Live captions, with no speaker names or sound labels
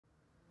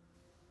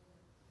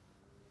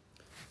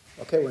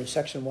Okay, we're in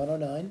section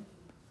 109.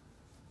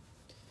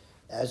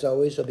 As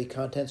always, there'll be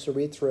contents to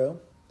read through,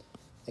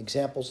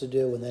 examples to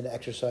do, and then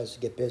exercises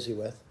to get busy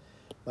with.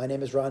 My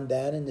name is Ron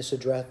Bannon. This is a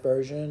draft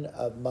version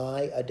of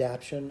my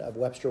adaptation of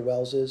Webster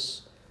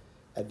Wells'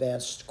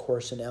 Advanced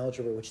Course in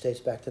Algebra, which dates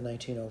back to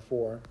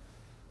 1904.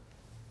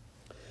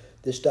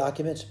 This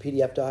document is a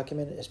PDF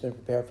document. It's been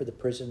prepared for the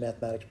Prison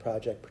Mathematics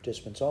Project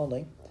participants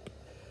only.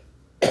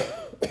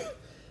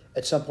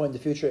 At some point in the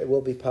future, it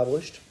will be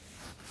published.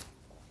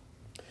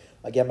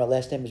 Again, my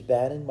last name is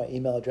Bannon. My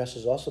email address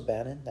is also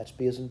Bannon. That's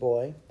B as in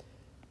boy,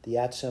 the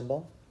 @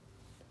 symbol.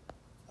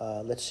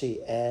 Let's see,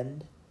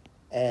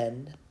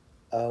 NNON.US.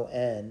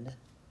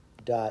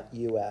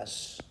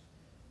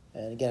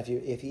 And again,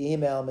 if you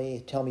email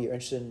me, tell me you're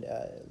interested in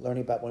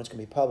learning about when it's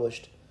going to be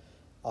published,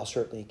 I'll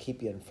certainly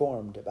keep you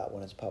informed about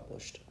when it's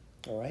published.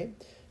 All right?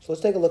 So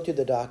let's take a look through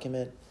the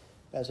document.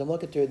 As I'm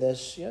looking through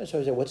this, so I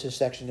say, what's this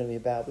section going to be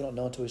about? We don't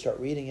know until we start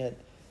reading it,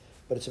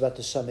 but it's about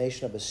the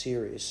summation of a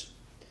series.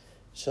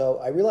 So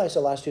I realize a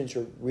lot of students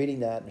are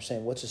reading that and they're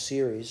saying, what's a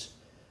series?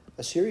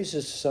 A series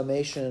is a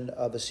summation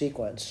of a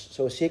sequence.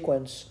 So a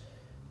sequence,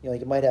 you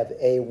might have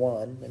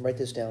A1, and write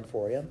this down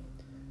for you.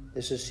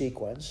 This is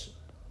sequence,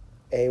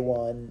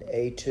 A1,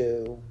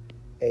 A2,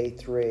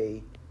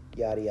 A3,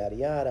 yada, yada,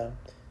 yada.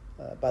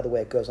 By the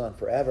way, it goes on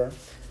forever.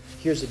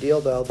 Here's the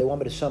deal, though. They want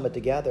me to sum it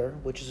together,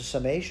 which is a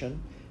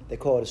summation. They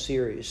call it a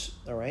series,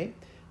 all right?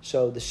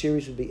 So the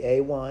series would be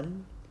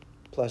A1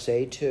 plus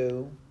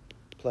A2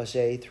 plus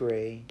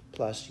A3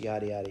 plus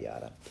yada, yada,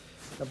 yada.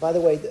 Now, by the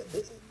way,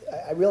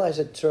 I realize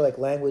that sort of like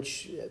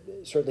language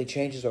certainly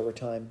changes over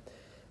time.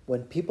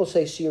 When people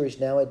say series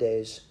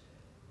nowadays,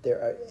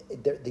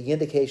 the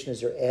indication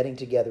is they're adding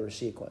together a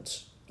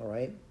sequence, all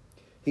right?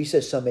 He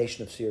says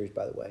summation of series,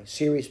 by the way.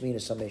 Series means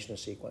a summation of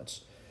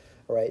sequence,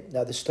 all right?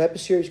 Now, this type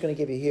of series going to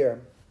give you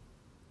here,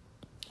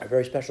 a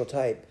very special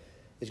type,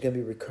 is going to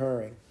be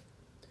recurring,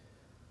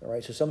 all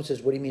right? So someone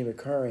says, what do you mean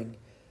recurring?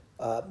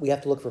 We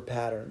have to look for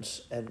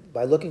patterns, and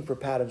by looking for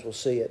patterns, we'll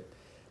see it.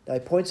 Now, he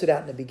points it out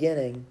in the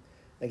beginning.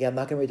 Again, I'm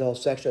not going to read the whole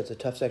section. It's a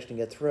tough section to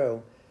get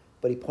through,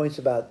 but he points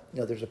about,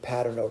 there's a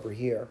pattern over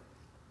here.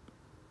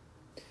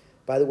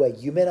 By the way,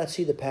 you may not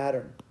see the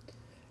pattern,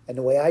 and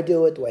the way I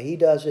do it, the way he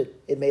does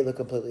it, it may look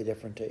completely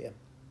different to you,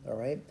 all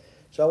right?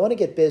 So I want to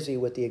get busy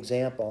with the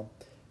example,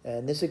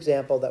 and this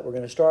example that we're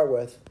going to start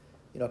with,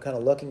 kind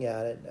of looking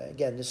at it.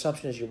 Again, the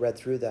assumption is you read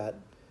through that.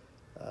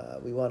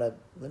 We want to,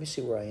 let me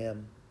see where I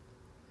am.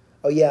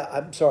 Oh yeah,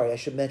 I'm sorry, I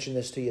should mention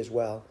this to you as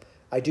well.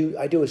 I do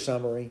a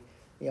summary.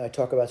 I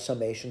talk about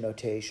summation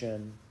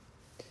notation.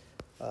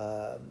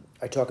 I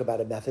talk about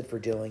a method for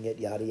doing it,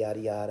 yada, yada,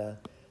 yada.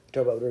 I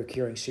talk about what a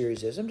recurring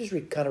series is. I'm just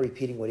kind of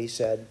repeating what he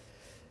said.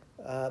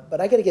 But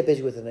I got to get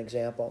busy with an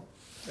example.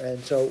 And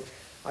so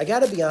I got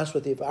to be honest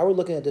with you. If I were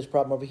looking at this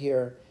problem over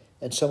here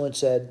and someone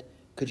said,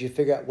 could you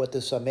figure out what the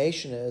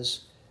summation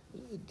is?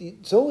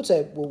 Someone would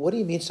say, well, what do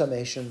you mean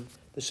summation?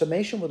 The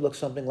summation would look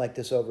something like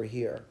this over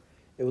here.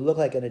 It would look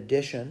like an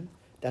addition.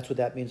 That's what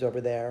that means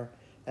over there.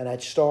 And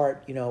I'd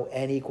start,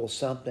 n equals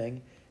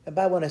something. And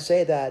by when I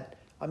say that,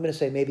 I'm going to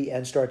say maybe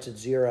n starts at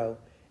 0.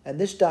 And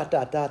this ...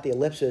 the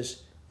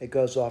ellipsis, it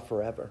goes off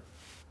forever.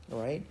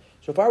 All right?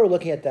 So if I were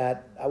looking at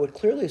that, I would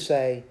clearly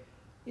say,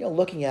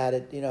 looking at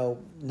it,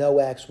 no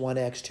x,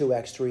 1x,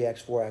 2x,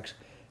 3x, 4x.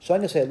 So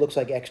I'm going to say it looks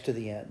like x to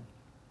the n.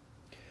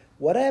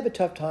 What I have a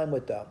tough time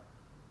with, though,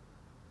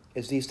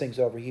 is these things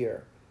over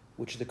here,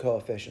 which are the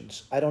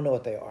coefficients. I don't know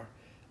what they are.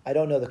 I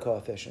don't know the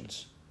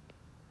coefficients.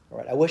 All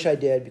right, I wish I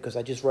did because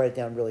I just write it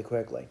down really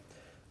quickly.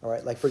 All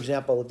right, like for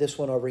example, if this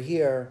one over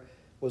here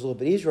was a little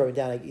bit easier writing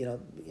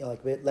down, like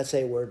let's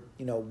say we're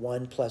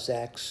 1 plus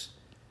x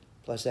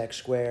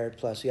squared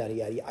plus yada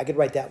yada. I could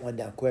write that one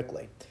down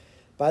quickly.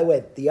 By the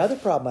way, the other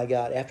problem I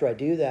got after I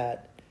do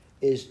that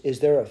is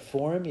there a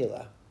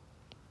formula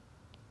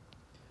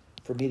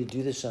for me to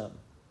do the sum?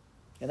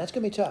 And that's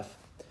going to be tough.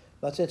 I'm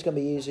not saying it's going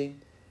to be easy,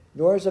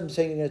 nor is I'm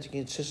saying it's a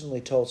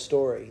consistently told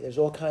story. There's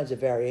all kinds of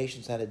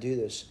variations on how to do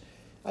this.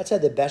 I'd say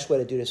the best way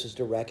to do this is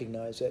to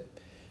recognize it.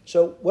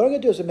 So what I'm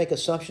going to do is make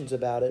assumptions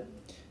about it.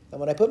 And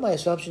when I put my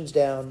assumptions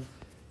down,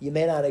 you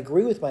may not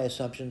agree with my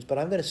assumptions, but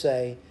I'm going to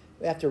say,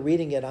 after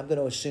reading it, I'm going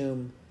to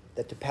assume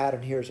that the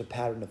pattern here is a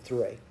pattern of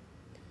 3.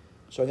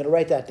 So I'm going to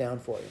write that down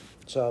for you.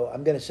 So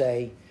I'm going to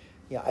say,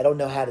 I don't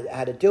know how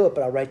to do it,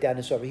 but I'll write down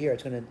this over here.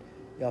 It's going to,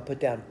 I'll put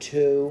down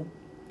 2,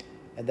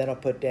 and then I'll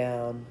put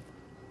down,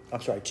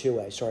 I'm sorry,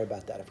 2a. Sorry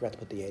about that. I forgot to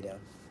put the a down.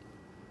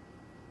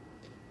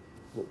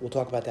 We'll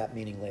talk about that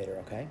meaning later,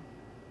 okay?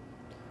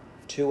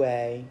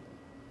 2a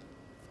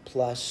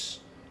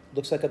plus,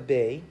 looks like a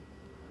b,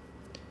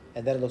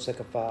 and then it looks like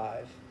a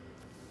 5.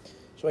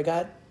 So I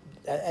got,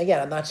 again,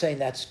 I'm not saying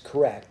that's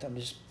correct. I'm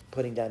just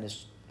putting down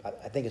this,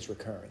 I think it's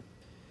recurring.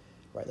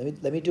 Right,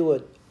 let me do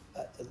it,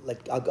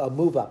 I'll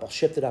move up, I'll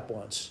shift it up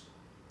once,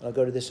 and I'll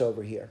go to this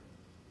over here.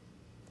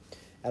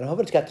 And I'm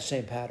hoping it's got the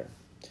same pattern.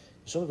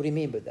 So what do you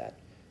mean by that?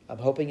 I'm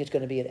hoping it's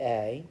going to be an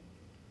a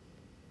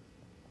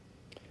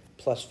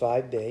plus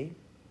 5b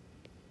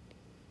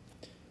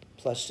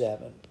plus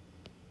 7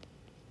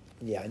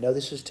 Yeah, I know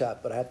this is tough,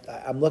 but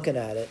I'm looking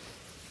at it,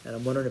 and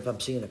I'm wondering if I'm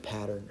seeing a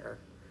pattern there.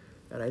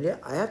 And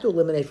I have to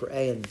eliminate for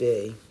A and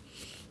B,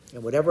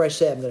 and whatever I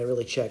say, I'm going to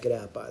really check it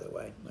out, by the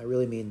way. I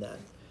really mean that.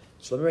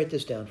 So let me write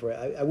this down for you.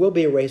 I will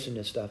be erasing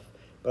this stuff,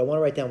 but I want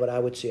to write down what I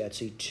would see. I'd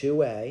see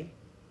 2A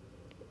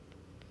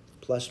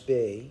plus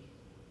B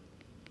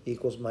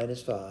equals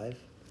minus 5.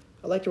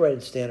 I like to write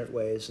in standard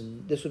ways,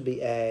 and this would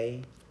be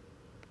A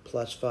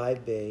plus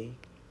 5B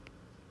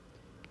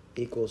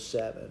equals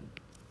 7.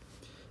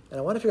 And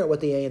I want to figure out what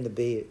the A and the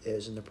B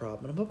is in the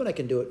problem. And I'm hoping I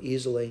can do it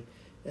easily.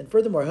 And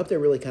furthermore, I hope they're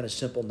really kind of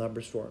simple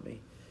numbers for me.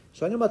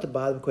 So I'm going to multiply the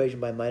bottom equation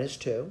by minus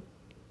 2.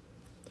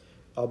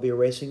 I'll be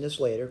erasing this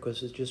later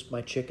because it's just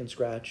my chicken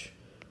scratch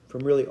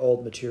from really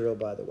old material,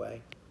 by the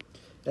way.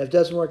 And if it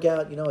doesn't work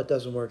out, you know it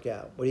doesn't work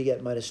out. What do you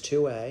get? Minus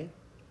 2A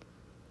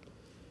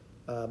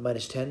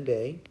minus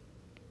 10B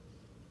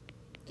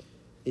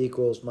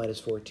equals minus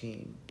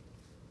 14.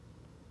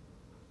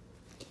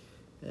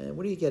 And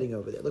what are you getting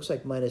over there? It looks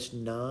like minus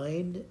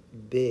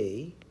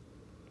 9B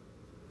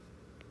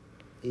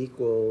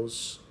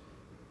equals,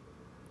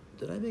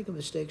 did I make a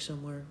mistake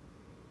somewhere?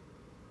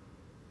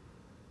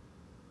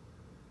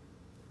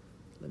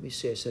 Let me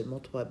see, I said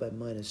multiply by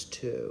minus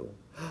 2.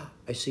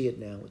 I see it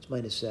now, it's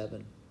minus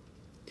 7.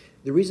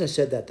 The reason I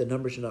said that, the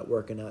numbers are not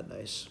working out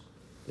nice.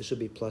 This would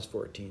be plus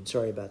 14,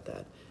 sorry about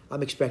that.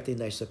 I'm expecting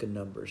nice looking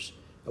numbers.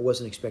 I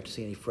wasn't expecting to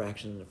see any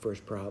fractions in the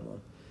first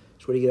problem.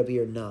 So what do you get up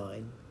here?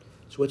 9.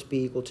 So what's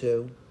B equal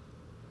to?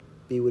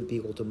 B would be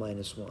equal to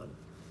minus 1.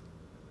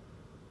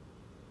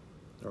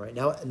 All right,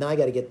 now I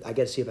got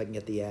to see if I can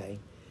get the A.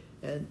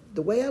 And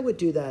the way I would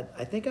do that,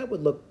 I think I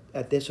would look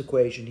at this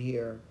equation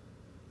here,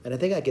 and I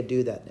think I could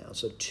do that now.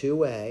 So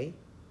 2A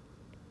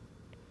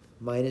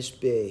minus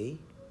B,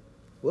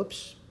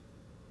 whoops,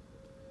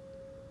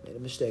 made a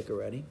mistake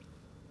already.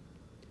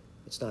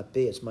 It's not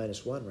B, it's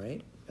minus 1,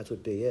 right? That's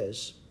what B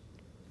is,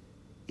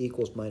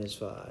 equals minus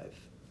 5.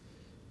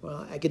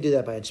 Well, I could do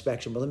that by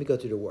inspection, but let me go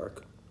through the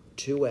work.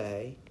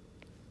 2A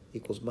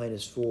equals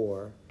minus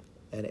 4,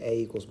 and A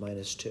equals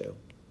minus 2.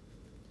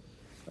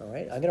 All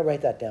right, I'm going to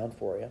write that down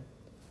for you.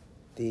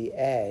 The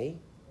A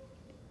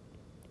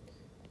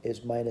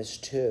is minus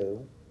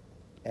 2,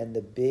 and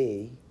the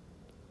B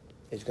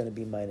is going to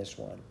be minus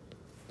 1.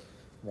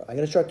 I'm going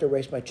to start to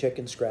erase my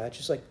chicken scratch,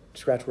 just like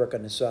scratch work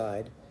on the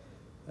side.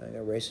 I'm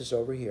going to erase this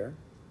over here.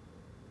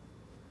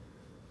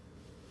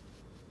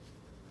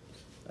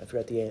 I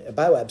forgot the A. And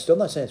by the way, I'm still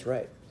not saying it's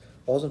right.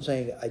 All I'm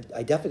saying,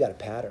 I definitely got a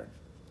pattern.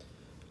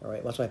 All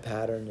right, what's my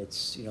pattern?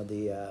 It's, you know,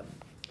 the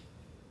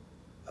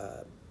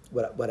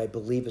what I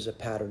believe is a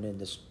pattern in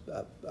this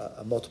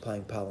a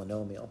multiplying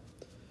polynomial.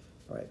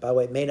 All right, by the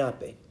way, it may not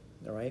be.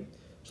 All right,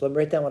 so let me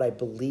write down what I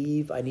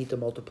believe I need to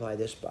multiply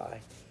this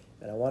by,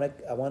 and I want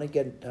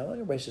to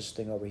erase this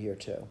thing over here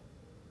too.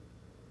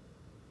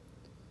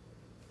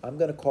 I'm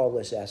going to call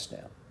this S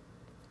now.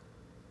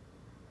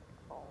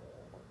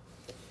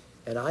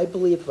 And I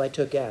believe if I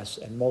took S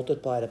and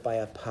multiplied it by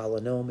a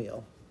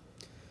polynomial,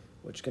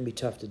 which is going to be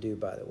tough to do,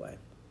 by the way.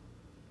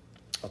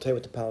 I'll tell you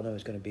what the polynomial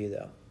is going to be,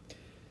 though.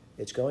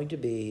 It's going to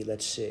be,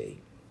 let's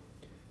see,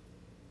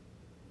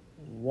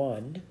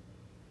 1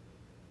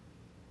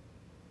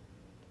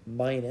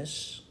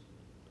 minus,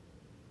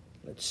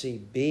 let's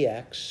see,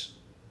 bx,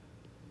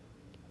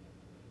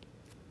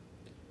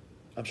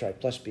 I'm sorry,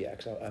 plus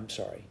bx, I'm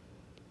sorry,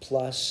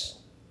 plus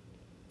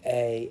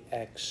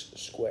ax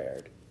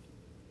squared.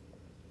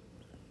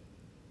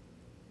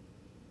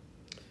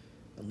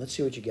 And let's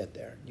see what you get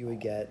there. You would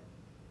get,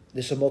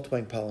 this is a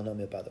multiplying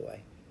polynomial, by the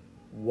way,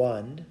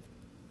 1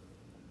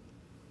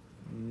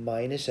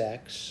 minus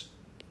x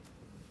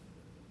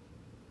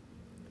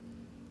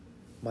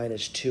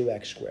minus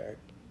 2x squared.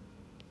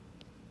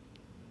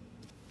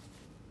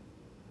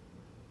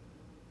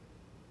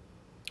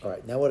 All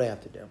right, now what do I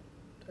have to do?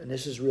 And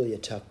this is really a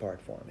tough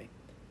part for me.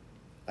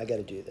 I got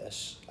to do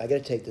this. I got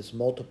to take this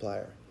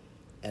multiplier,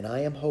 and I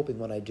am hoping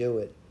when I do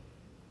it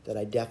that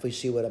I definitely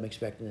see what I'm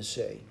expecting to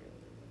see,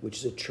 which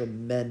is a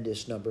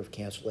tremendous number of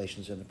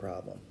cancellations in the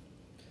problem.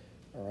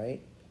 All right?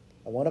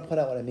 I want to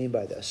point out what I mean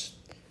by this.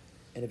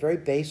 In a very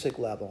basic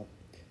level,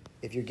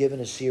 if you're given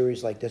a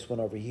series like this one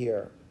over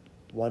here,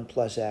 1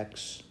 plus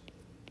x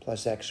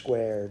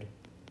squared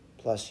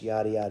plus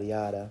yada, yada,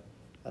 yada,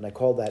 and I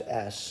call that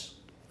S.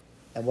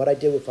 And what I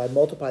did, if I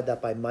multiplied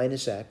that by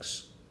minus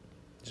x,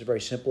 it's a very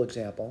simple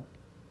example,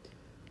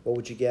 what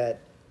would you get?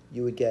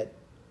 You would get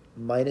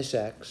minus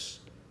x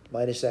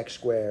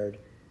squared,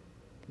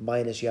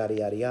 minus yada,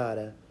 yada,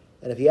 yada.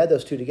 And if you add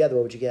those two together,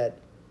 what would you get?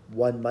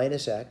 1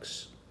 minus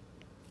x.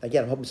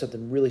 Again, I'm hoping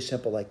something really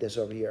simple like this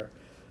over here.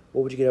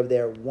 What would you get over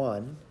there?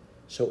 1.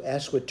 So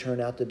S would turn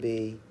out to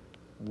be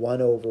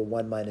 1 over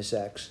 1 minus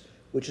x,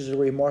 which is a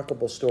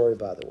remarkable story,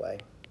 by the way,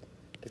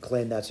 to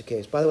claim that's the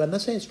case. By the way, I'm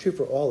not saying it's true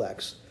for all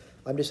x.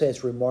 I'm just saying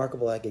it's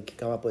remarkable I could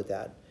come up with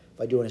that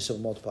by doing a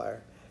simple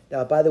multiplier.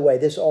 Now, by the way,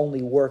 this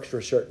only works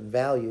for certain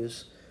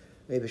values.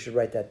 Maybe I should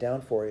write that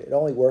down for you. It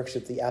only works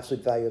if the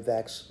absolute value of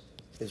x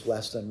is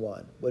less than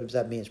 1. What does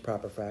that mean? It's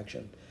proper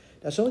fraction.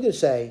 Now, so I'm going to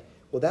say,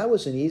 Well, that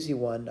was an easy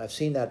one. I've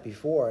seen that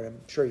before, and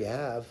I'm sure you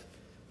have.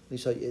 At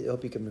least I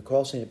hope you can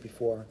recall seeing it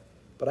before.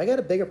 But I got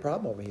a bigger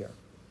problem over here.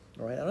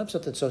 All right, I don't have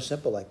something so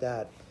simple like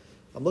that.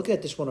 I'm looking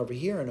at this one over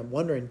here, and I'm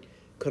wondering,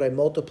 could I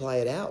multiply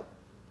it out?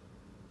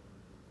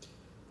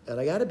 And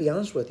I got to be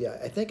honest with you,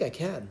 I think I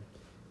can.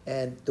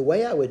 And the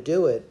way I would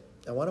do it,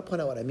 I want to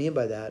point out what I mean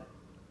by that.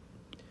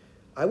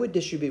 I would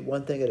distribute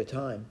one thing at a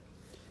time.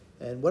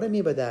 And what I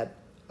mean by that,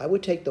 I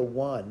would take the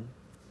 1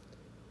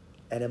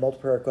 and then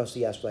multiply it across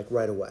the s like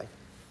right away.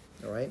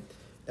 All right?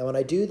 Now when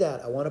I do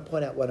that, I want to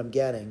point out what I'm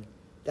getting.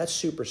 That's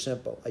super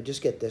simple. I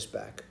just get this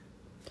back.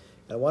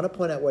 And I want to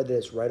point out whether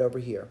it's right over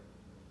here.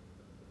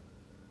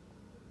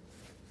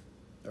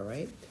 All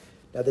right?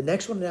 Now the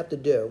next one I have to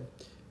do,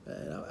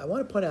 and I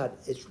want to point out,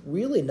 it's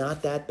really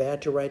not that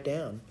bad to write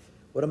down.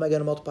 What am I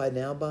going to multiply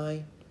now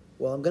by?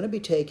 Well, I'm going to be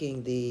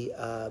taking the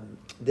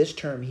this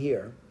term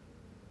here,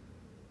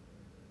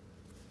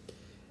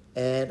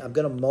 and I'm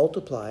going to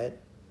multiply it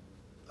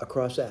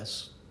across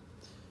s.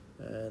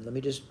 And let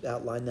me just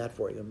outline that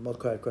for you.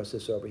 Multiply it across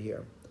this over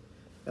here.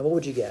 And what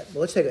would you get?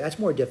 Well, let's take it. That's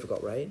more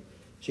difficult, right?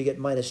 So you get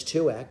minus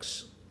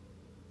 2x.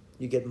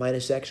 You get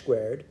minus x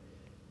squared,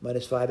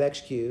 minus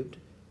 5x cubed,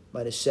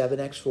 minus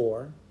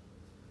 7x4,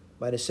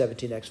 minus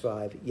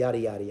 17x5, yada,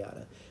 yada,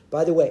 yada.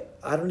 By the way,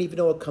 I don't even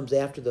know what comes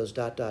after those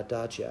dot, dot,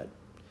 dots yet.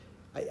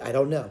 I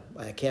don't know.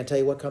 I can't tell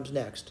you what comes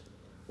next.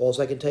 All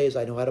I can tell you is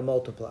I know how to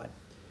multiply.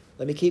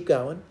 Let me keep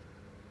going.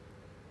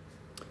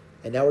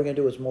 And now what we're going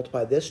to do is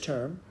multiply this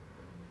term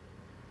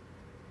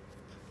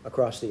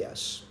across the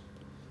s.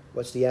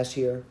 What's the s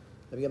here?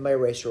 Let me get my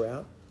eraser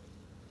out.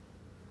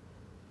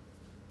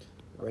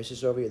 Erase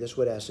this over here. This is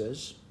what s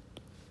is.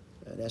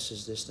 And s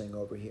is this thing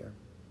over here.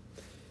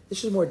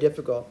 This is more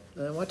difficult.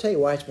 And I want to tell you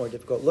why it's more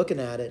difficult. Looking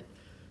at it,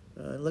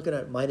 looking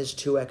at minus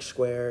 2x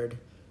squared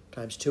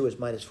times 2 is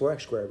minus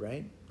 4x squared,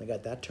 right? I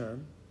got that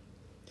term.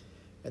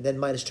 And then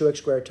minus 2x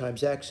squared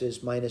times x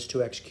is minus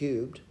 2x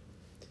cubed.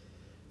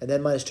 And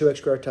then minus 2x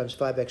squared times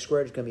 5x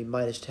squared is going to be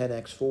minus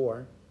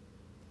 10x4.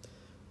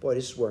 Boy,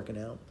 this is working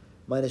out.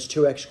 Minus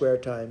 2x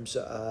squared times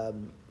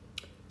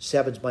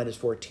 7 is minus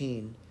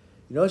 14.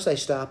 You notice I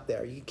stopped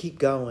there. You keep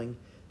going.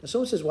 Now,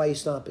 someone says, why are you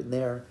stopping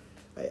there?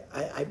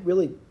 I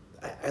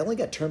only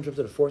got terms up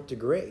to the 4th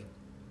degree.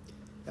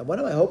 And what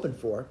am I hoping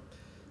for?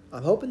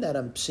 I'm hoping that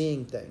I'm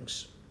seeing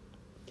things.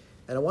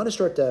 And I want to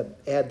start to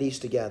add these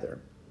together.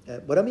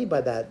 And what I mean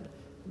by that,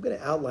 I'm going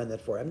to outline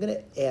that for you. I'm going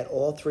to add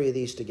all 3 of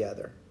these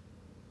together.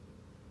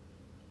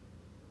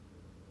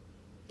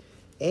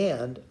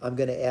 And I'm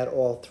going to add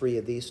all 3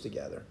 of these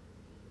together.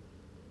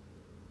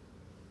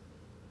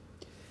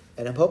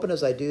 And I'm hoping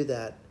as I do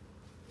that,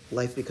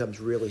 life becomes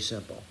really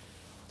simple.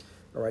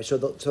 All right, so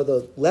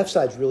the left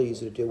side's really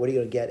easy to do. What are you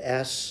going to get?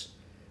 S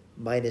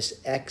minus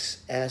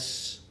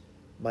xs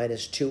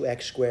minus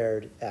 2x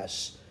squared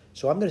s.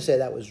 So I'm going to say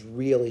that was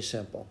really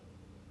simple.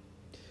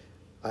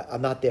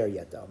 I'm not there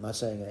yet, though. I'm not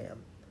saying I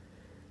am.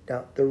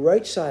 Now, the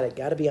right side, I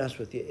got to be honest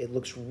with you, it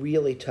looks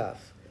really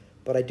tough.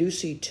 But I do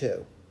see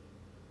 2.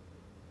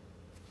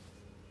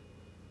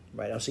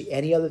 Right, I don't see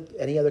any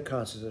other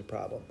constants in the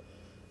problem.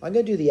 I'm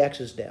going to do the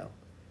x's now.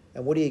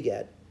 And what do you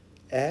get?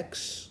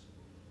 X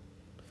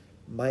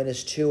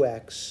minus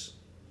 2x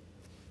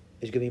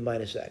is going to be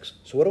minus x.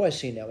 So what do I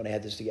see now when I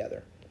add this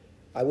together?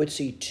 I would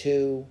see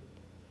 2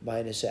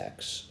 minus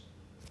x.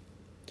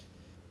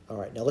 All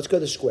right, now let's go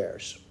to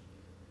squares.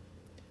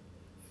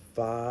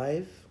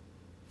 5,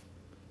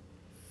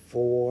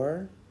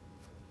 4,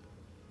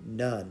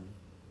 none.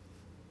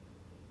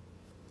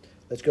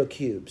 Let's go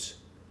cubes.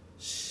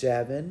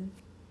 7.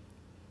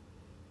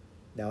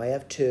 Now I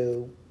have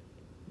 2.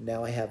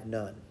 Now I have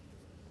none.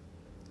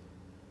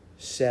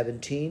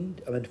 17,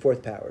 I'm in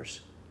 4th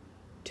powers.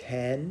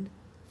 10,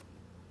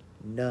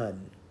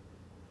 none.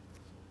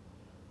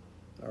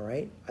 All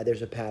right,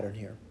 there's a pattern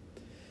here.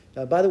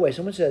 Now, by the way,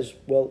 someone says,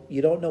 well,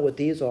 you don't know what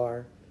these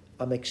are.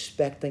 I'm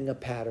expecting a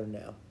pattern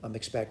now. I'm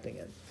expecting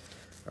it.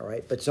 All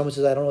right, but someone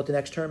says, I don't know what the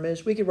next term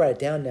is. We could write it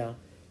down now,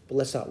 but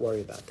let's not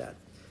worry about that.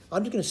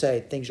 I'm just going to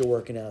say things are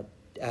working out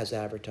as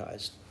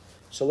advertised.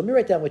 So let me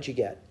write down what you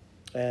get.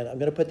 And I'm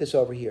going to put this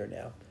over here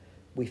now.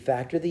 We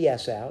factor the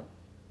s out.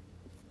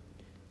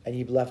 And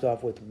you've left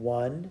off with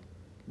 1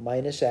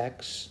 minus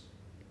x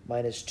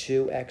minus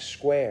 2x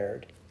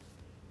squared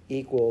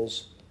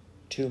equals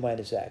 2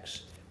 minus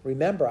x.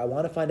 Remember, I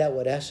want to find out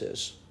what s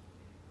is.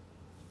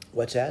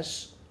 What's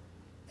s?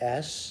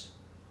 S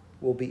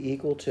will be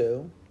equal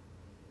to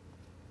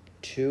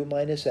 2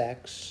 minus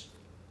x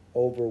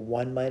over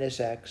 1 minus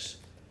x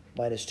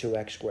minus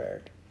 2x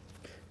squared.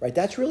 Right,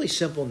 that's really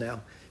simple now.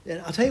 And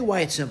I'll tell you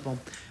why it's simple.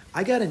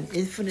 I got an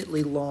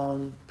infinitely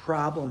long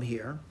problem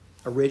here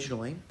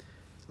originally.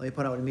 Let me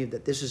point out what I mean,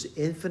 that this is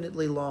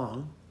infinitely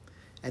long,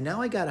 and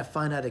now I got a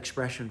finite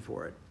expression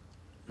for it,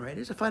 right?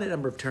 There's a finite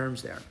number of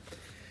terms there.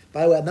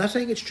 By the way, I'm not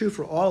saying it's true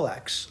for all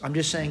x. I'm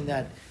just saying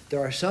that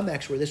there are some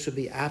x where this would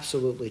be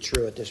absolutely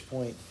true at this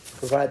point,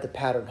 provided the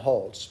pattern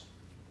holds.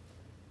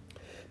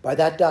 By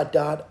that dot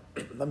dot,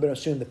 I'm going to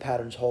assume the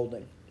pattern's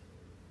holding.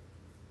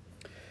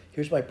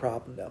 Here's my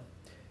problem, though.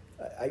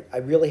 I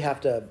really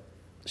have to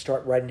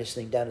start writing this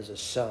thing down as a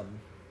sum.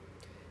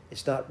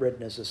 It's not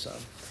written as a sum.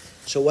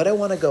 So what I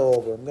want to go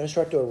over, I'm going to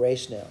start to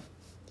erase now.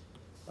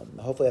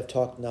 Hopefully I've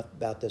talked enough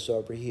about this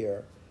over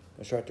here. I'm going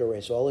to start to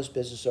erase all this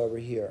business over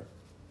here.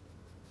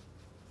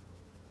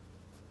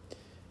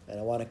 And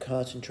I want to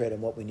concentrate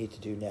on what we need to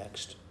do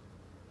next.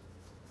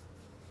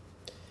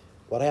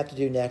 What I have to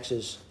do next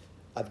is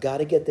I've got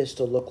to get this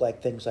to look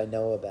like things I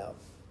know about.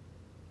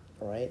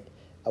 All right?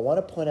 I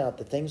want to point out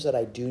the things that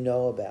I do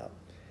know about.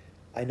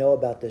 I know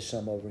about this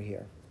sum over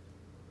here.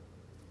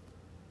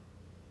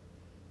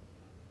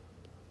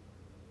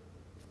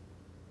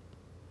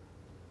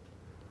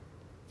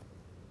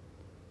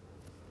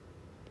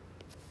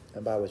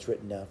 And by what's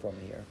written down for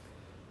me here,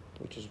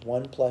 which is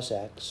 1 plus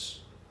x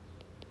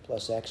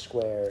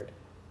squared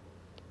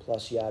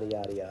plus yada,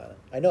 yada, yada.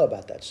 I know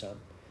about that sum.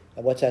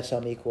 And what's that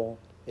sum equal?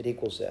 It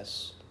equals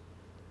this.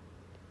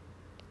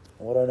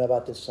 And what do I know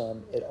about this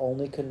sum? It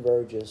only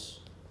converges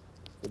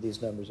with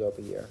these numbers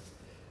over here.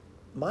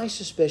 My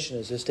suspicion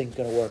is this thing's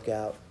going to work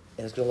out,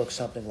 and it's going to look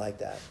something like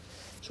that.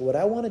 So what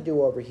I want to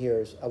do over here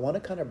is I want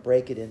to kind of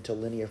break it into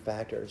linear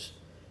factors.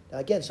 Now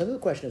again, some of the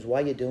question is,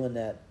 why are you doing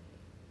that?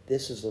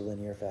 This is a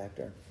linear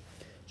factor.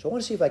 So I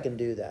want to see if I can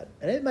do that.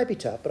 And it might be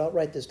tough, but I'll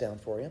write this down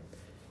for you.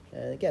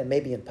 And again,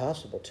 maybe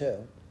impossible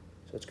too.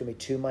 So it's going to be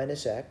 2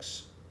 minus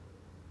x.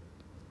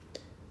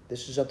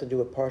 This is something to do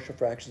with partial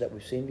fractions that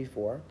we've seen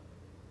before.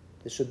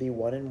 This would be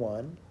 1 and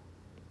 1.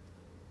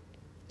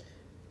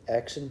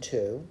 X and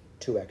 2.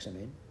 2x, I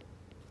mean.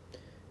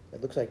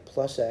 It looks like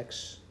plus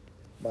x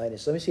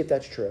minus, let me see if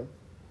that's true.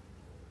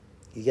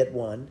 You get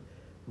 1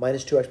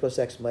 minus 2x plus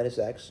x minus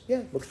x.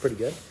 Yeah, looks pretty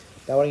good.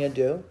 Now what I'm going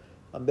to do,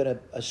 I'm going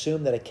to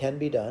assume that it can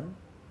be done.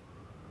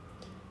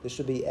 This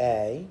would be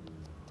a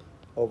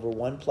over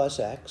 1 plus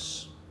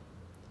x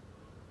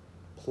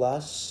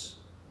plus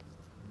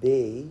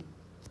b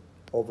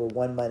over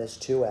 1 minus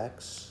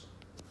 2x.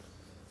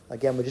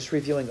 Again, we're just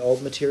reviewing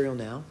old material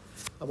now.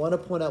 I want to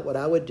point out what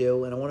I would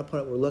do, and I want to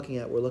point out what we're looking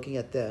at. We're looking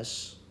at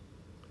this,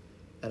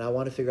 and I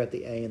want to figure out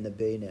the a and the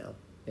b now,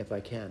 if I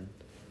can.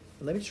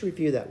 And let me just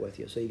review that with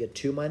you. So you get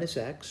 2 minus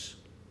x.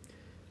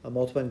 I'm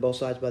multiplying both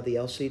sides by the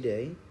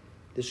LCD.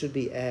 This would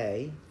be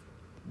a,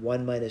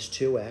 1 minus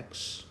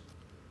 2x,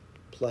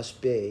 plus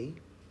b,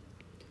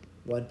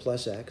 1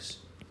 plus x.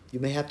 You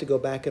may have to go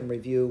back and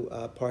review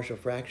partial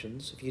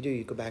fractions. If you do,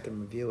 you go back and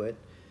review it.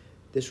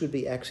 This would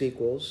be x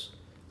equals,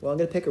 well, I'm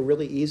going to pick a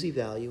really easy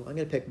value. I'm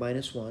going to pick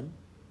minus 1.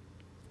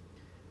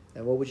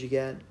 And what would you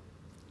get?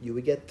 You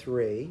would get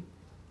 3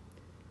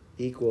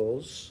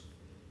 equals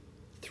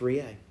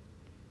 3a.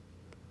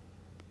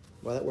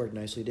 Well, that worked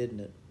nicely,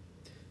 didn't it?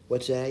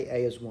 What's a?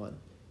 A is 1.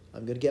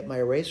 I'm going to get my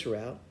eraser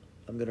out.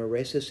 I'm going to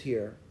erase this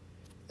here.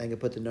 I'm going to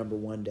put the number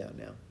 1 down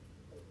now.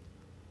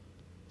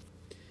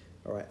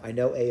 All right, I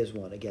know a is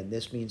 1. Again,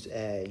 this means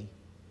a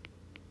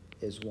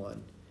is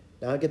 1.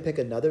 Now I'm going to pick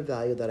another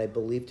value that I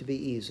believe to be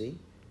easy.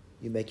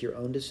 You make your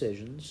own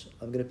decisions.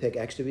 I'm going to pick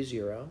x to be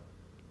 0.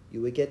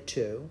 You would get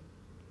 2.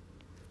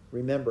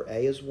 Remember,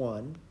 a is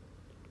 1.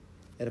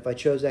 And if I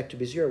chose x to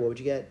be 0, what would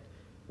you get?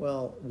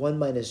 Well, 1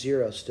 minus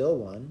 0 is still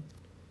 1.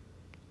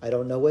 I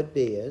don't know what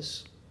b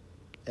is.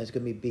 And it's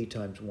going to be b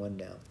times 1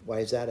 now. Why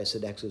is that? I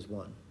said x is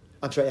 1.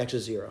 I'm sorry, x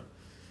is 0.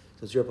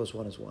 So 0 plus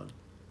 1 is 1.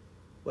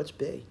 What's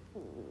b?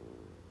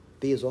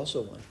 B is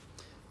also 1.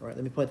 All right,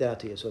 let me point that out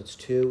to you. So it's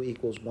 2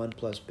 equals 1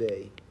 plus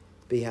b.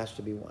 B has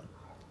to be 1.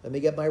 Let me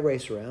get my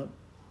eraser out.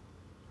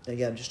 And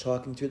again, I'm just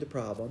talking through the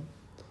problem.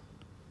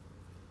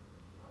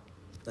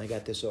 I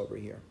got this over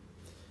here.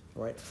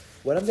 All right.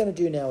 What I'm going to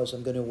do now is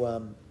I'm going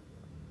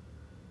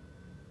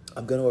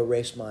to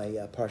erase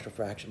my partial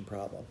fraction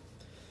problem.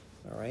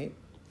 All right.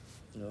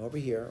 Over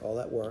here, all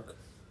that work.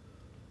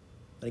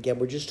 And again,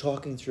 we're just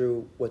talking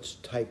through what's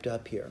typed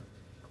up here,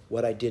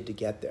 what I did to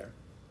get there.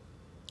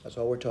 That's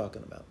all we're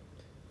talking about.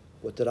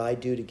 What did I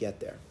do to get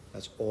there?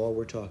 That's all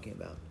we're talking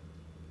about.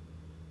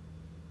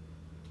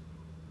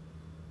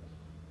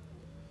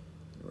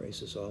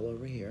 Erase this all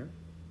over here.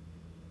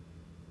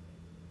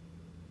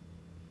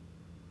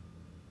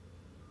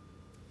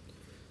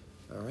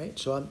 All right,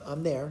 so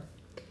I'm there.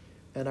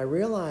 And I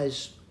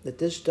realize that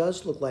this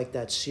does look like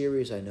that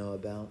series I know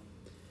about.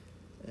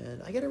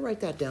 And I got to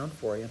write that down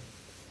for you.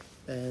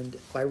 And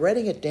by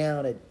writing it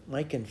down, it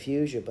might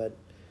confuse you, but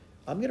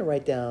I'm going to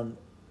write down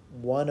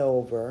 1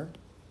 over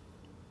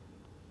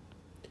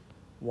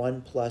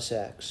 1 plus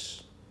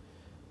x.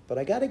 But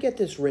I got to get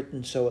this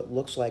written so it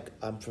looks like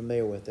I'm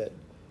familiar with it.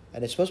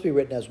 And it's supposed to be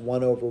written as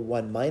 1 over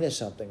 1 minus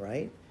something,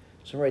 right?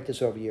 So I'm going to write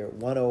this over here.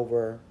 1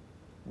 over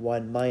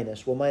 1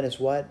 minus. Well, minus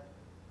what?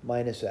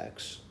 Minus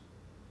x.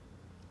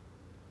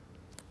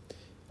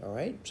 All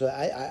right? So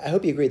I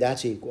hope you agree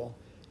that's equal.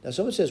 Now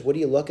someone says, what are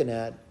you looking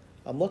at?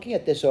 I'm looking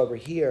at this over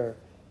here,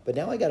 but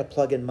now I got to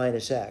plug in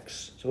minus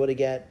x. So what do I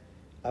get?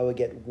 I would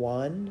get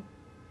 1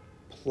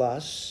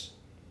 plus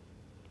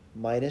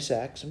minus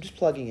x. I'm just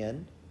plugging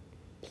in.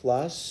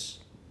 Plus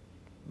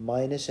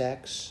minus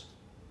x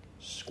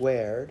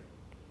squared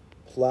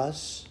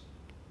plus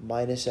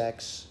minus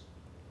x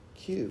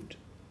cubed.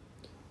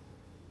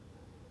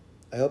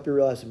 I hope you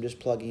realize I'm just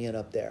plugging in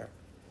up there.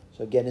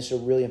 So again, this is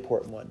a really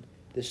important one.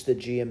 This is the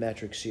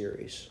geometric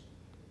series.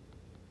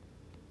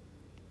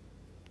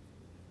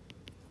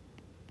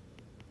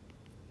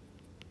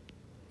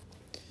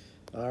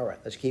 All right,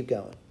 let's keep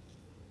going.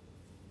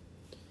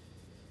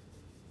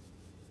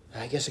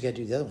 I guess I got to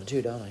do the other one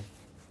too, don't I?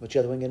 What's the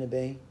other one going to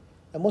be?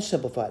 And we'll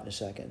simplify it in a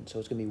second. So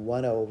it's going to be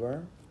 1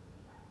 over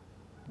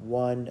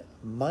 1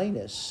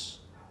 minus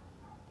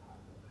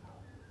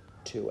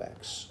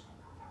 2x.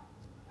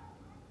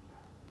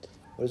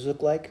 What does it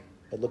look like?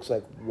 It looks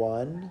like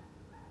 1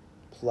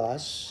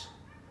 plus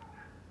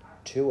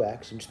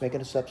 2x. I'm just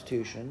making a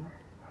substitution.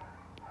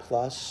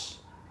 Plus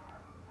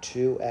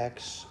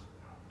 2x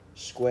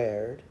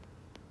squared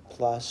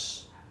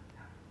plus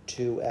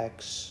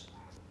 2x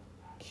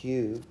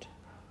cubed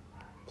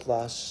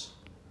plus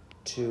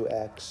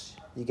 2x.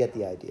 You get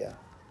the idea.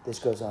 This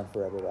goes on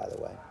forever, by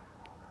the way.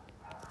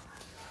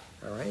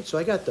 All right, so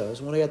I got those.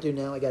 And what I got to do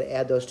now, I got to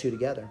add those two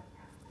together.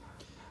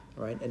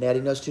 All right, and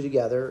adding those two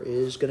together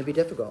is going to be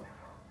difficult.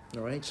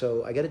 All right,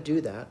 so I got to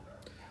do that.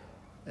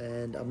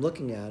 And I'm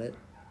looking at it,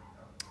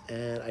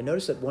 and I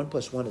notice that 1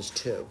 plus 1 is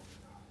 2.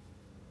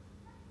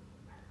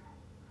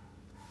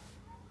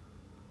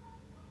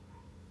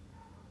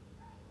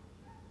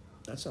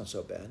 That's not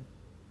so bad.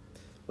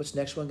 What's the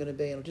next one going to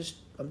be? And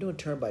I'm doing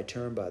term by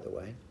term, by the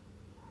way.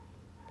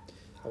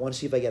 I want to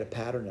see if I get a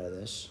pattern out of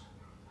this.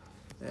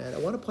 And I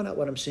want to point out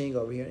what I'm seeing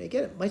over here. And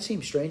again, it might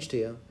seem strange to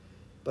you,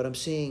 but I'm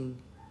seeing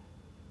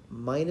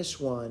minus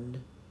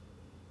 1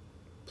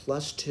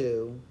 plus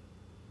 2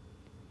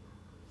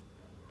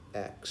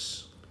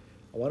 x.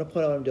 I want to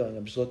point out what I'm doing.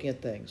 I'm just looking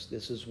at things.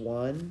 This is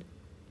 1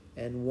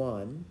 and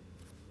 1.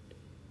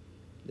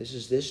 This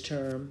is this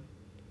term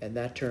and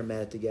that term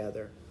added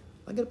together.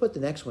 I'm going to put the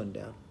next one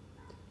down.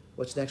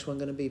 What's the next one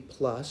going to be?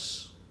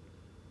 Plus.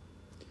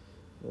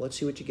 Well, let's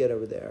see what you get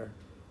over there.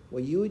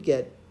 Well, you would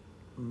get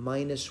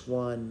minus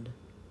 1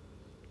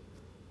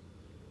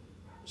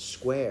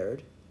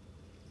 squared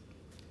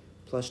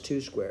plus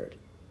 2 squared,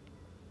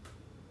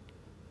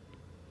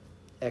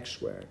 x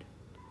squared.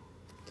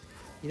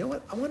 You know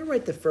what? I want to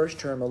write the first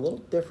term a little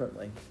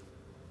differently.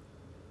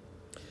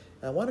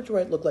 And I want it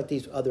to look like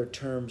these other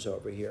terms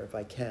over here, if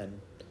I can.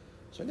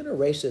 So I'm going to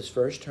erase this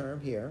first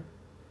term here.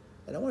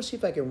 And I want to see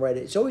if I can write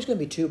it. It's always going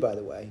to be 2, by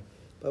the way.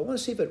 But I want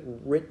to see if it's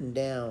written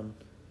down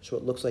so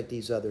it looks like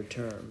these other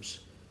terms.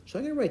 So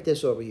I'm going to write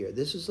this over here.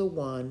 This is a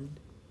 1,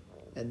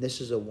 and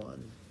this is a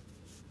 1.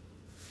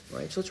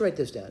 Right? So let's write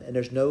this down. And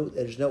there's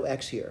no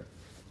x here.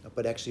 I'll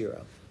put x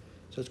 0.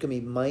 So it's going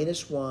to be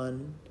minus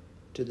 1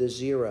 to the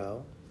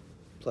 0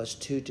 plus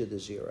 2 to the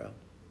 0.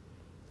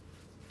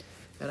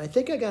 And I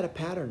think I got a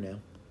pattern now.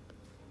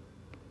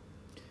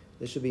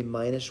 This would be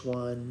minus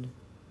 1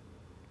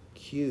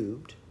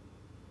 cubed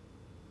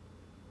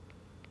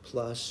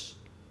plus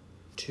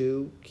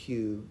 2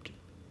 cubed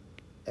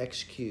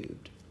x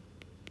cubed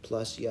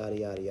plus yada,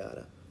 yada,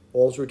 yada.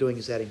 All we're doing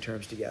is adding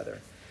terms together.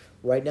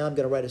 Right now I'm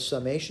going to write a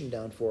summation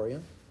down for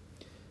you.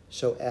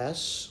 So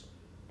S,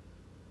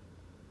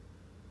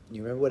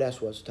 you remember what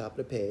S was, top of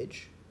the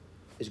page,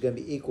 is going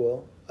to be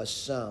equal a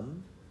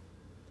sum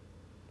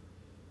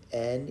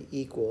n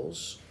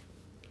equals,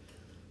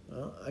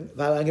 well, I'm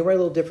going to write a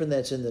little different than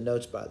it's in the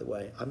notes, by the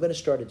way. I'm going to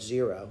start at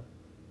 0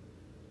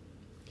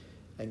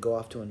 and go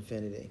off to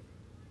infinity.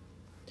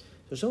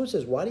 So someone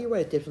says, why do you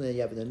write it differently than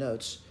you have in the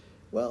notes?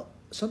 Well,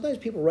 sometimes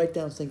people write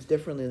down things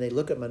differently and they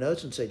look at my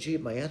notes and say, gee,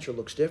 my answer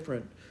looks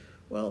different.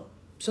 Well,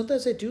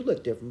 sometimes they do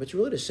look different, but it's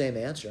really the same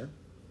answer.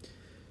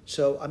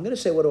 So I'm going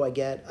to say, what do I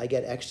get? I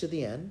get x to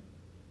the n.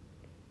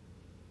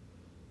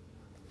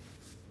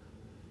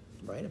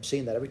 Right? I'm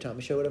seeing that every time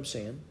I show what I'm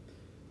seeing.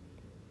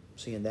 I'm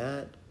seeing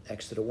that,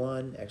 x to the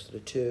 1, x to the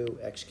 2,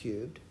 x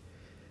cubed.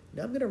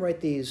 Now I'm going to write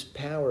these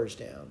powers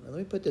down. And let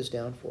me put this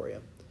down for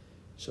you.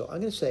 So I'm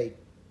going to say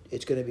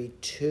it's going to be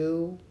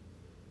 2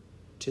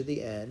 to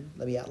the n.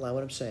 Let me outline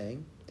what I'm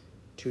saying.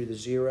 2 to the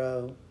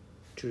 0,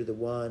 2 to the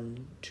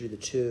 1, 2 to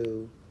the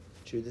 2,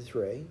 2 to the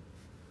 3,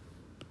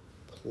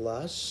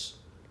 plus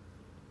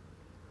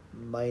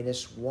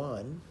minus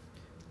 1.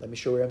 Let me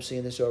show where I'm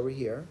seeing this over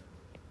here.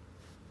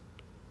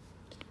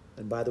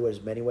 And by the way,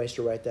 there's many ways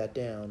to write that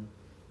down,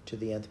 to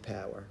the nth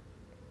power.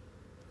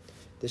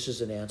 This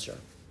is an answer,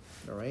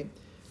 all right?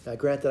 Now,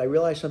 granted, I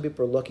realize some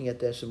people are looking at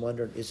this and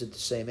wondering, is it the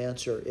same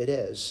answer? It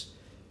is.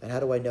 And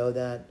how do I know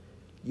that?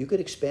 You could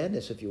expand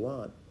this if you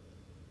want,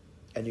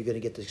 and you're going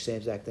to get the same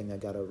exact thing I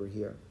got over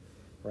here.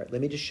 All right,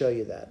 let me just show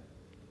you that.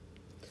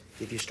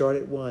 If you start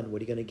at 1, what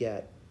are you going to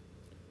get?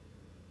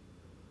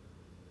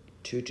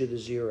 2 to the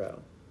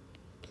 0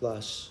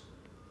 plus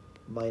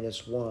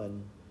minus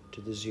 1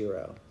 to the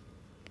 0,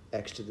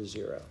 x to the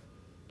 0.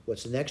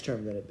 What's the next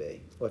term going to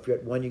be? Well, if you're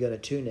at 1, you're going to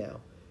 2 now.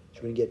 So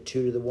we're going to get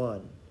 2 to the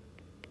 1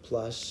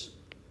 plus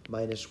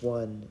minus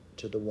 1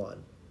 to the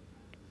 1,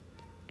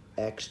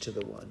 x to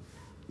the 1.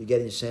 You're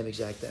getting the same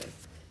exact thing.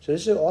 So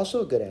this is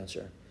also a good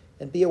answer.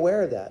 And be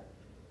aware of that,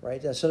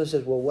 right? Now someone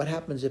says, well, what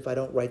happens if I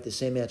don't write the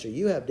same answer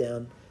you have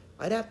down?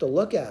 I'd have to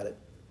look at it.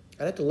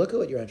 I'd have to look at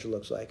what your answer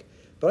looks like.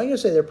 But I'm going to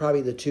say they're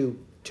probably the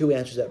two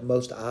answers that are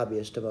most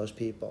obvious to most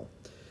people.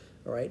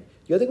 All right.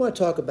 The other thing I want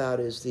to talk about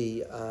is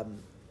the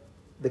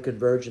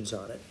convergence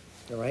on it.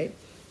 All right.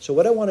 So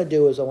what I want to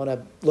do is I want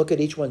to look at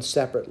each one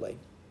separately.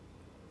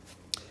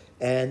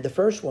 And the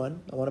first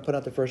one, I want to put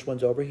out the first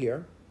ones over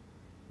here.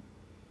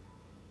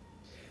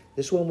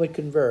 This one would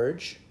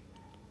converge.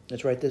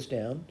 Let's write this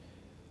down.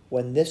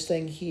 When this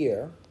thing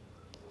here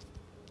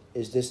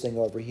is this thing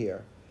over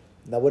here.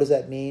 Now what does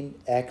that mean?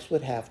 X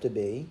would have to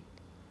be,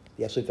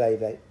 the absolute value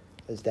of X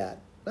is that.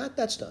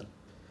 That's done.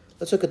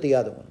 Let's look at the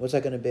other one. What's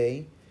that going to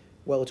be?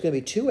 Well, it's going to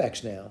be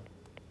 2x now.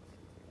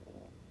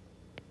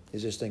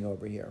 Is this thing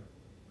over here.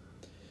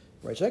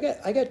 Right, so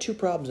I got two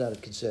problems now to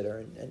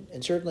consider,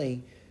 and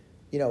certainly,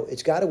 you know,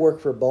 it's got to work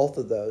for both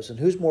of those. And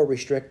who's more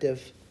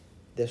restrictive?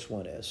 This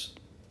one is.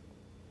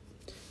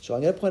 So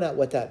I'm going to point out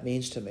what that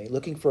means to me.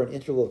 Looking for an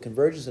interval of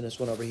convergence in this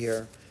one over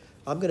here,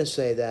 I'm going to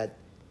say that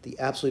the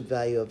absolute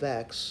value of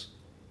x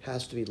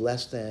has to be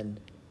less than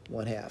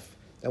 1/2.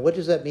 Now what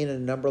does that mean in a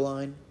number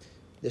line?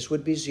 This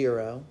would be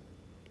 0,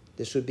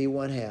 this would be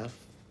 1/2,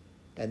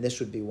 and this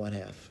would be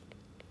 1/2.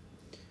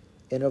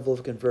 Interval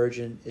of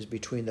convergence is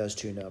between those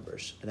two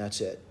numbers, and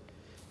that's it.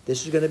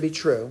 This is going to be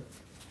true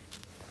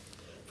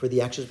for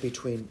the x's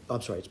between,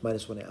 I'm sorry, it's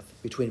 -1/2,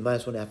 between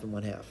 -1/2 and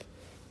 1/2.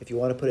 If you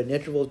want to put an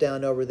interval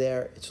down over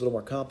there, it's a little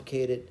more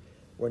complicated.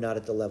 We're not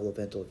at the level of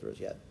intervals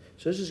yet.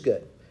 So this is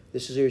good.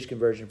 This is series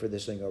conversion for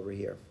this thing over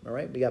here. All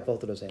right, we got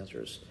both of those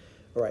answers.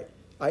 All right,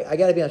 I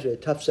got to be honest with you,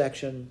 a tough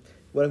section.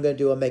 What I'm going to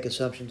do, I'll make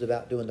assumptions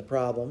about doing the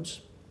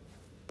problems.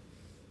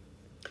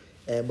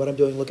 And what I'm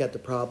doing, look at the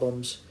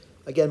problems.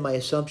 Again, my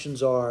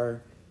assumptions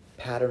are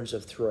patterns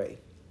of 3.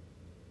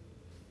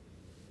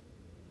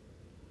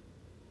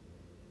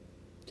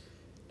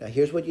 Now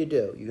here's what you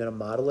do. You're going to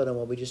model it on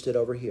what we just did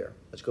over here.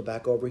 Let's go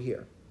back over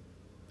here.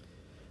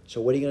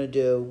 So what are you going to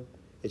do?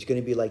 It's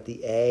going to be like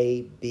the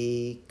A,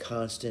 B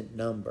constant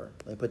number.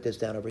 Let me put this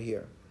down over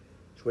here.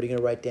 So what are you going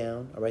to write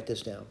down? I'll write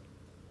this down.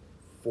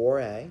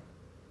 4A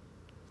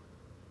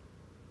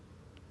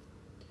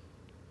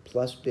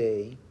plus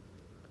B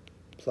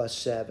plus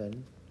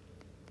 7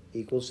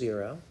 equals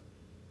 0.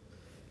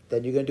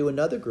 Then you're going to do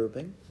another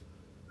grouping.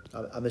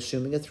 I'm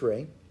assuming a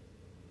 3.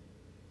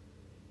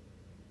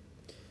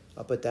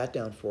 I'll put that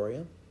down for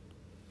you.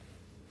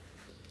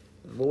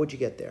 What would you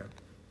get there?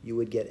 You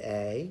would get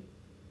A.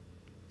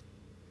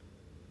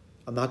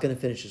 I'm not going to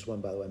finish this one,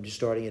 by the way. I'm just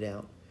starting it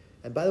out.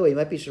 And by the way, you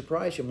might be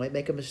surprised. You might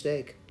make a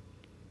mistake.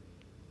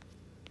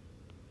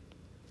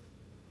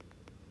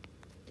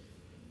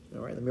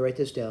 All right, let me write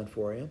this down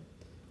for you.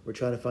 We're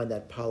trying to find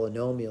that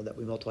polynomial that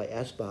we multiply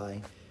s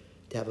by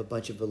to have a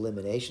bunch of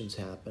eliminations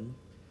happen.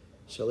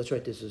 So let's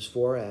write this as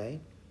 4a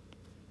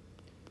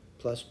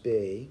plus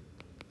b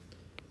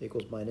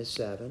equals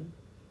 -7.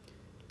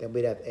 Then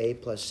we'd have a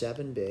plus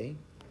 7b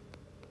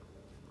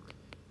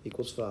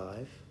equals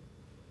 5.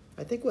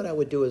 I think what I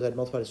would do is I'd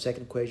multiply the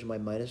second equation by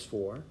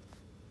 -4.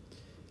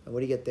 And what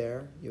do you get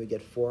there? You would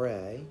get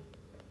 4a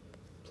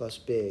plus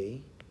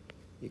b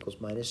equals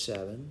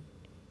 -7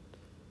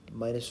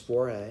 minus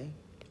 4a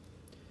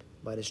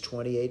minus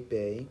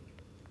 28b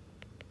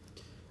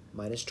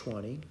minus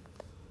 20.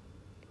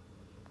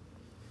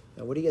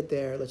 Now what do you get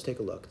there? Let's take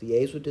a look. The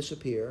a's would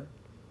disappear.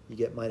 You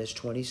get minus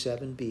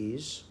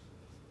 27b's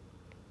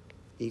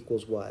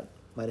equals what?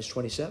 Minus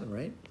 27,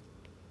 right?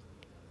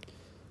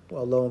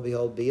 Well, lo and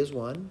behold, b is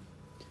 1.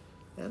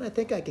 And I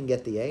think I can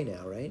get the a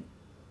now, right?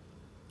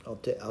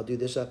 I'll do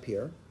this up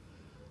here.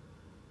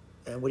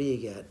 And what do you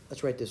get?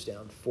 Let's write this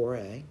down.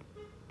 4a.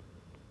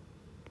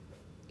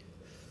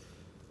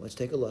 Let's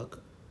take a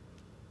look.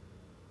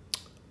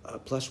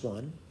 Plus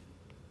 1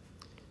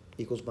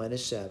 equals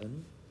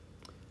 -7.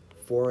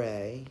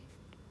 4a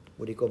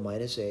would equal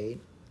 -8.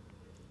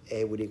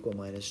 A would equal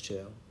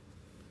 -2.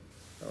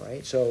 All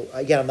right, so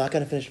again, I'm not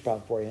going to finish the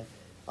problem for you.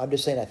 I'm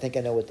just saying I think I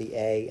know what the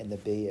A and the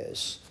B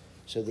is.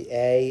 So the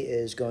A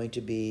is going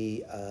to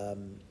be, I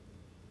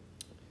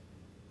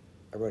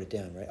wrote it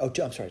down, right? Oh,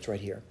 I'm sorry, it's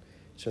right here.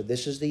 So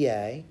this is the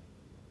A,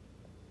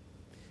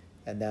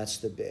 and that's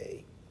the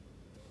B.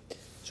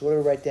 So what do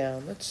we write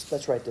down?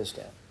 Let's write this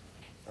down,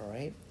 all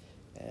right?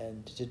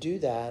 And to do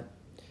that,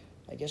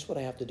 I guess what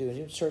I have to do,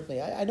 and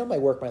certainly, I know my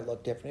work might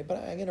look different, but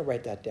I'm going to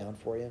write that down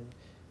for you.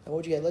 And what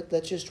would you get?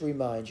 Let's just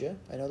remind you.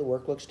 I know the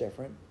work looks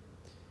different.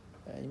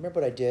 You remember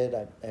what I did?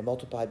 I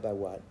multiplied by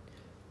what?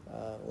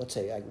 Let's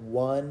say like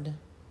 1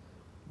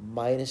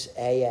 minus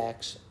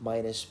ax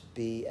minus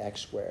bx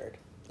squared.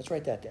 Let's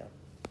write that down.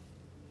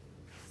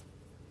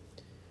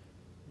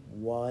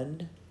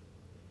 1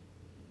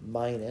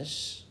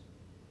 minus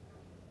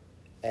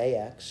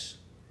ax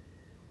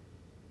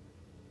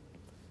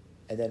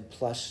and then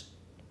plus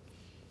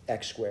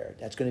x squared.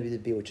 That's going to be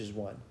the b, which is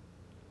 1.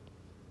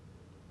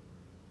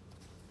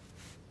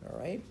 All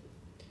right?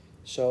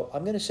 So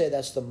I'm going to say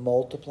that's the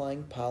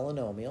multiplying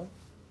polynomial,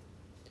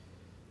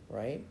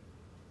 right?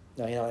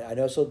 Now, you know, I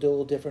know it's a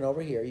little different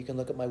over here. You can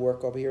look at my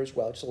work over here as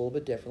well. It's a little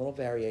bit different, a little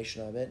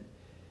variation of it.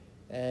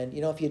 And,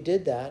 you know, if you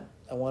did that,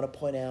 I want to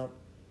point out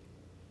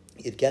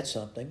you'd get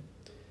something.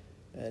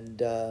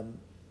 And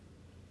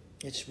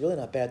It's really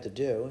not bad to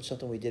do. It's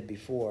something we did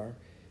before.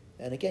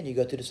 And again, you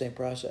go through the same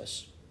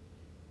process.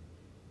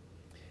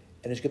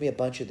 And there's going to be a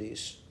bunch of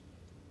these.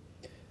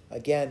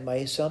 Again, my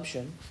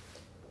assumption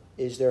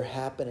is they're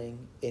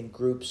happening in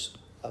groups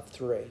of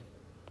 3.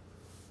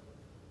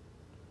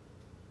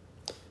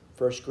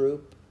 First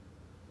group,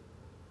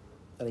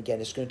 and again,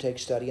 it's going to take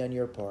study on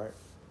your part,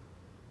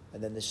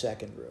 and then the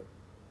second group.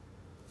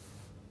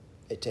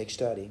 It takes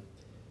study.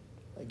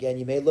 Again,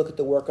 you may look at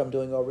the work I'm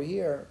doing over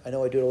here. I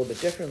know I do it a little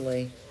bit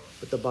differently,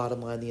 but the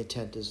bottom line, the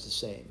intent is the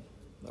same.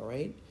 All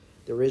right?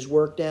 There is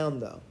work down,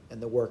 though,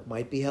 and the work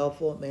might be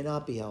helpful. It may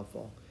not be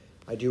helpful.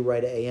 I do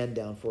write an AN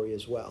down for you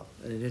as well,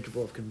 and an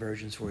interval of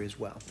convergence for you as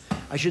well.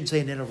 I shouldn't say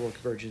an interval of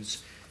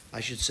convergence. I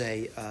should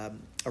say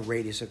a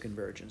radius of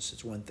convergence.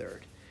 It's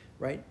 1/3,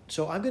 right?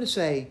 So I'm going to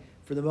say,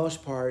 for the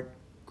most part,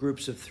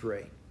 groups of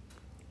 3.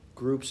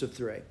 Groups of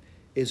 3.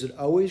 Is it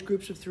always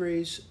groups of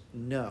 3s?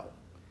 No.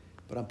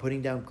 But I'm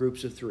putting down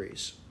groups of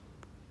 3s.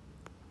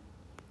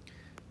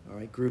 All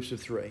right, groups of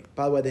 3.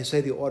 By the way, they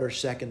say the order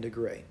second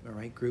degree. All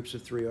right, groups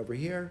of 3 over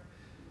here.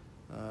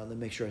 Let me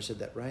make sure I said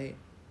that right.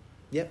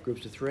 Yep,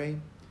 groups of 3.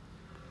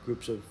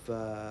 Groups of,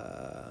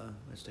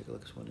 let's take a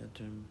look at this one.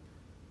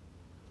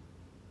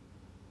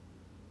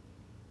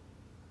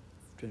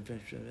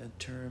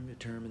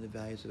 Determine the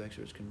values of x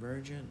is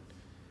convergent.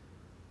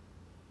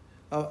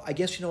 Oh, I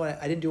guess, you know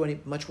what, I didn't do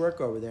much work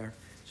over there.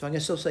 So I'm going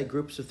to still say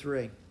groups of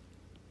 3.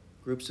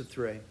 Groups of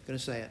 3. I'm going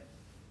to say it.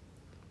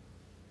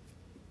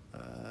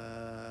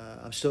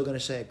 I'm still going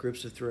to say it,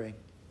 groups of 3.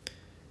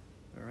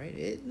 All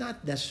right,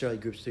 not necessarily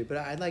groups of 3, but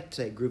I'd like to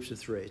say groups of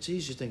 3. It's the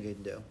easiest thing you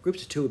can do.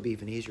 Groups of 2 would be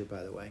even easier,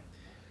 by the way.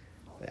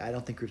 I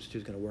don't think groups of 2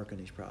 is going to work on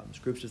these problems.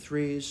 Groups of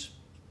 3s.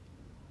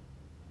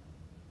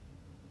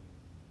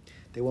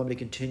 They want me to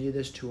continue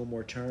this 2 or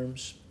more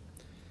terms.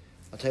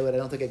 I'll tell you what, I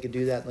don't think I could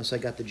do that unless I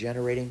got the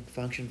generating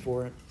function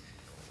for it.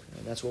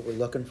 And that's what we're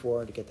looking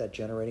for, to get that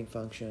generating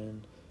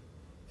function.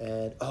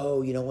 And,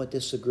 oh, you know what?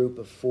 This is a group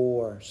of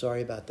 4.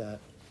 Sorry about that.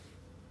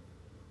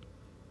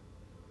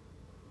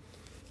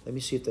 Let me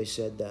see if they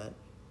said that.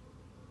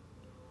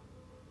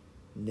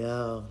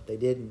 No, they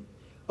didn't.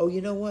 Oh,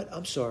 you know what?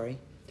 I'm sorry.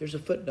 There's a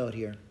footnote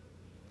here.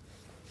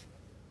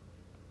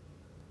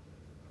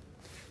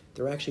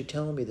 They're actually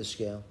telling me the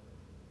scale.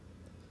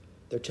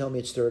 They're telling me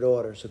it's 3rd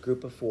order, so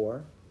group of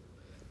 4.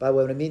 By the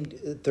way, when I mean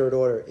 3rd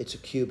order, it's a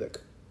cubic.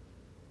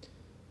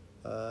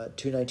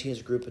 219 is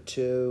a group of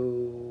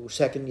 2.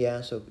 Second,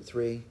 yeah, so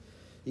 3.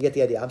 You get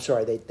the idea. I'm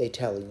sorry, they're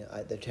telling you.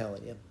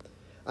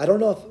 I don't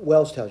know if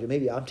Wells tells you.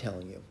 Maybe I'm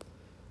telling you.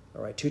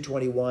 All right,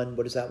 221,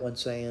 what is that one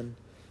saying?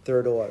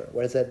 3rd order.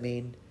 What does that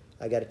mean?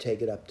 I got to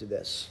take it up to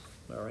this.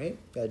 All right,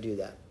 got to do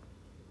that.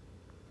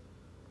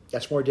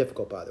 That's more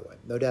difficult, by the way.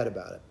 No doubt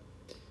about it.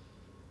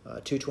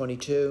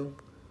 222.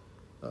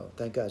 Oh,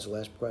 thank God, it's the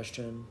last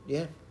question.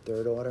 Yeah,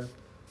 3rd order.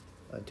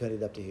 I turned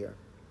it up to here.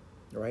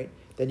 All right,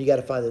 then you got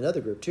to find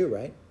another group too,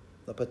 right?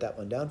 I'll put that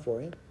one down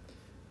for you.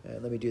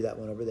 And let me do that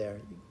one over there.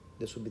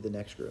 This will be the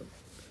next group.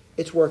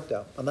 It's work,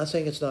 though. I'm not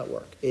saying it's not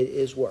work. It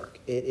is work.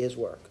 It is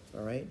work.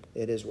 All right?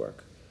 It is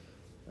work.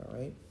 All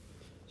right?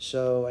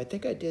 So I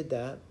think I did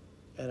that,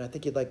 and I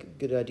think you'd like a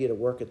good idea to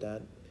work at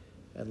that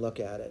and look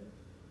at it.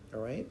 All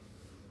right?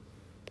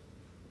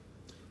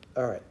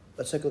 All right.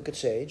 Let's take a look at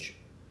SAGE.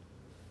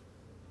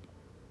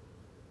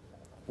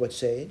 What's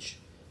SAGE?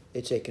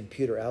 It's a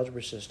computer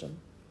algebra system.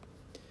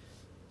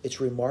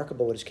 It's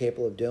remarkable what it's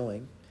capable of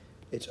doing.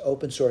 It's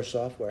open source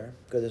software.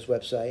 Go to this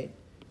website.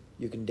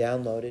 You can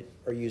download it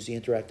or use the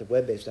interactive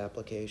web-based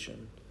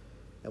application.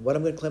 And what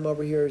I'm going to claim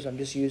over here is I'm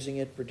just using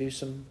it for do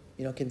some,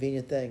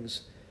 convenient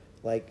things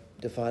like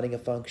defining a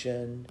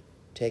function,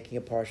 taking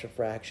a partial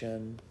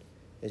fraction.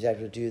 Is able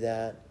to do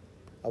that.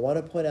 I want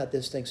to point out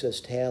this thing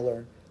says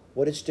Taylor.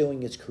 What it's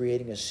doing is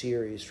creating a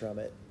series from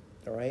it.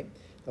 All right.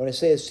 And when I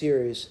say a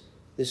series,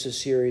 this is a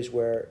series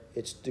where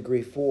it's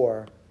degree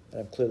 4,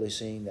 and I'm clearly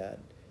seeing that.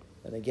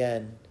 And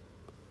again,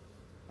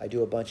 I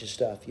do a bunch of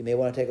stuff. You may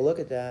want to take a look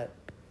at that.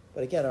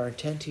 But again, our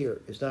intent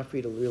here is not for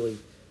you to really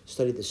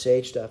study the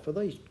SAGE stuff,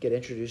 although you get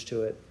introduced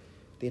to it.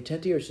 The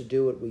intent here is to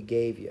do what we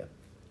gave you,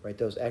 right,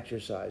 those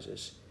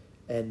exercises.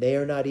 And they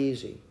are not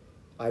easy.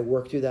 I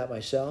worked through that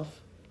myself,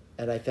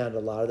 and I found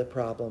a lot of the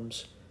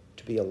problems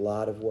to be a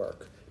lot of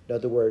work. In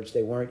other words,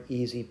 they weren't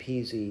easy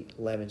peasy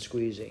lemon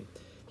squeezy.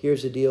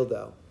 Here's the deal,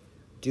 though.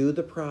 Do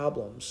the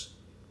problems.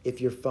 If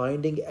you're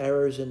finding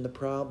errors in the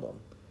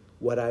problem,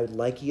 what I would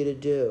like you to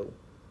do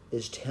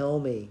is tell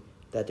me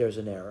that there's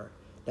an error.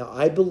 Now,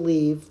 I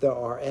believe there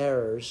are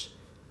errors,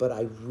 but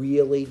I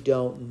really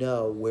don't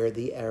know where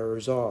the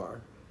errors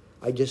are.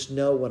 I just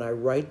know when I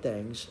write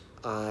things,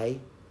 I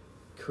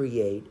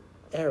create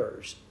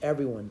errors.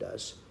 Everyone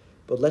does.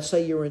 But let's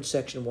say you're in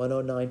section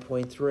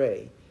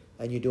 109.3,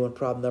 and you're doing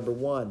problem number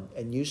 1,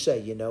 and you say,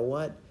 you know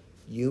what?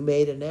 You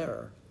made an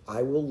error.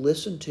 I will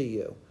listen to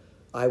you.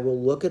 I will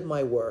look at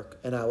my work,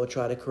 and I will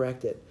try to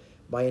correct it.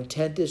 My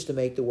intent is to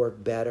make the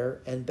work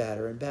better and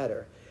better and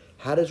better.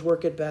 How does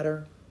work get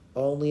better?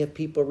 Only if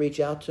people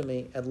reach out to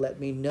me and let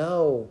me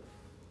know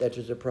that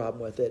there's a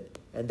problem with it,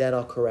 and then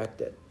I'll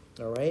correct it,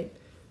 all right?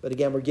 But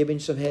again, we're giving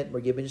some hint, we're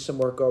giving you some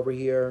work over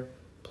here.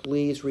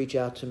 Please reach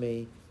out to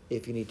me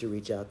if you need to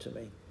reach out to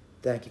me.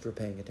 Thank you for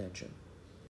paying attention.